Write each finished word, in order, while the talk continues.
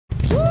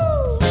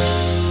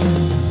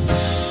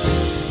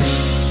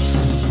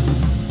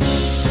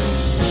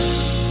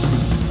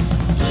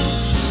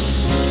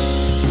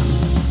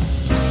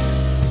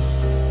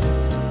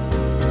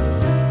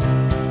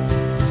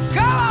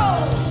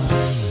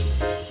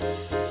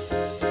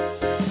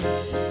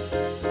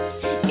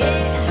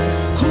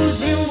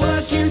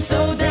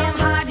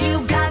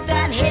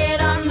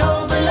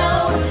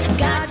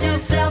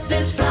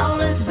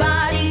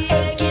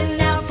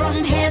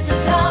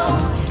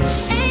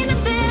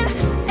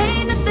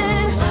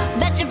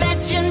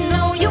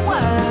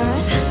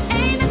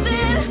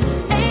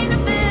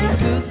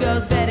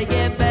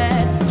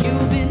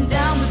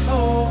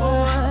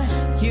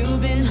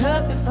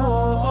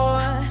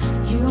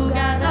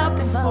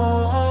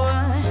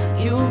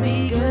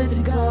good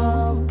to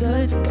go,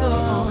 good to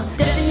go.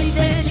 Destiny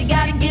says you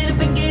gotta get up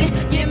and get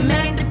it. Get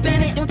mad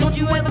independent, don't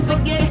you ever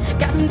forget it.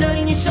 Got some dirt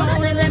in your shoulder,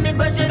 then let me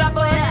brush it off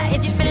for ya.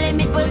 If you feeling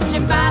me, put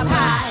your vibe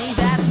high.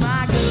 That's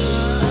my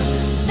girl,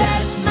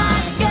 that's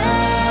my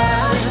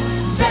girl,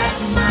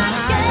 that's my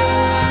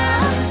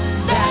girl,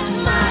 that's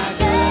my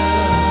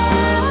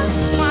girl.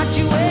 What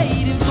you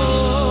waiting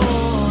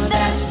for?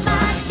 That's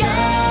my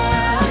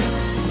girl,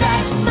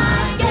 that's my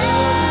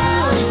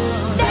girl,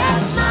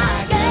 that's my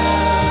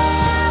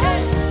girl.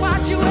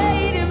 What you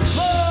waiting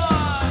for?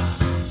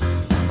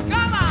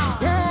 Come on!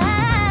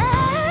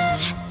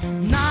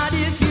 Not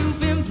if you've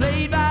been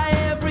played by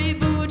every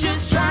boo,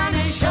 just trying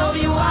to show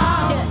you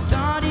off.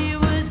 Thought he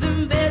was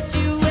the best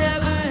you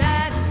ever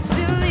had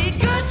till he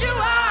cut you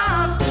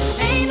off.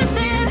 Ain't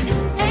nothing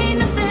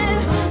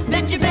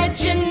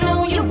that you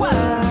know you're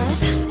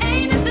worth.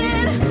 Ain't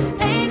nothing.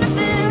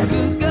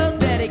 Good girls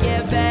better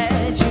get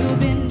bad. You've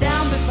been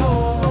down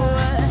before,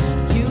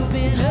 you've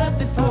been hurt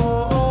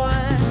before,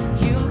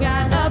 you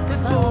got up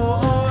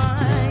before.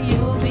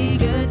 You'll be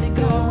good to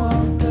go,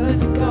 good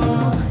to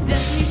go.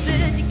 Destiny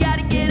said you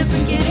gotta get up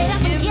and get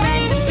it. Get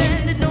mad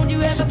independent, don't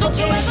you ever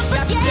forget.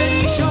 Got some dirt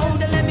in your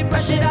shoulder, let me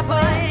brush it off.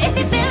 If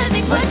you feeling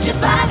me, put your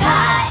vibe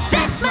high.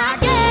 That's my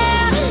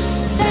girl,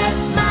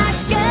 that's my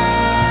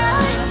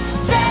girl,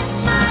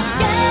 that's my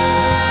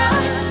girl,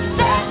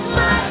 that's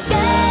my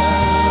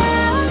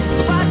girl.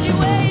 What you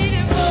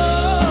waiting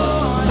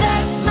for?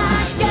 That's my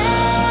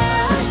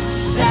girl,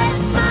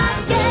 that's my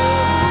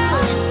girl,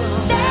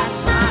 that's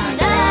my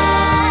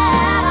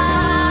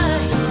girl.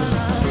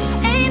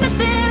 Ain't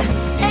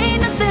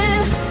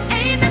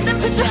nothing,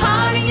 put your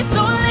heart and your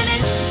soul in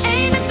it.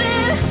 Ain't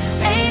nothing,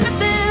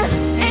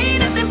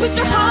 put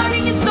your heart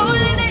and your soul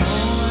in it.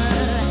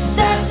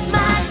 That's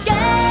my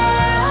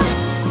girl,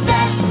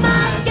 that's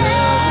my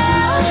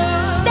girl,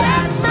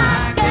 that's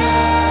my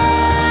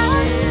girl.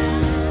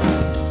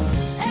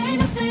 Ain't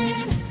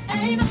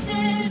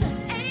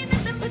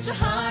nothing, put your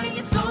heart and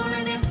your soul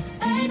in it.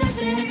 Ain't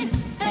nothing,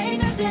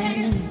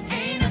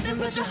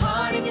 put your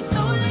heart and your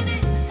soul in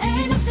it.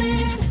 Ain't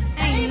nothing,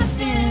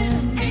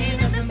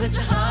 put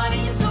your heart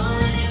and your soul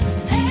in it.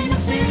 Ain't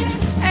nothing,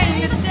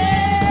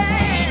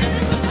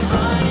 put your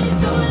heart and your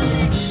soul in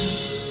it.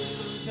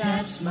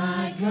 That's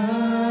my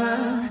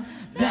girl,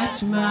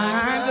 that's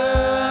my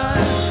girl,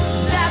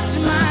 that's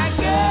my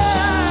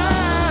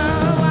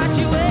girl. What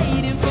you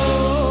waiting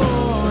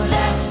for?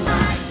 That's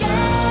my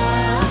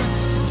girl,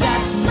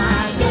 that's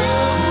my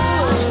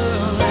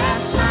girl,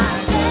 that's my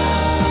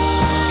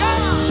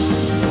girl.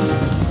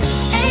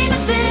 Ain't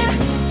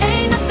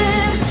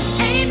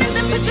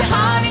nothing, put your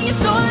heart and your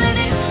soul in it.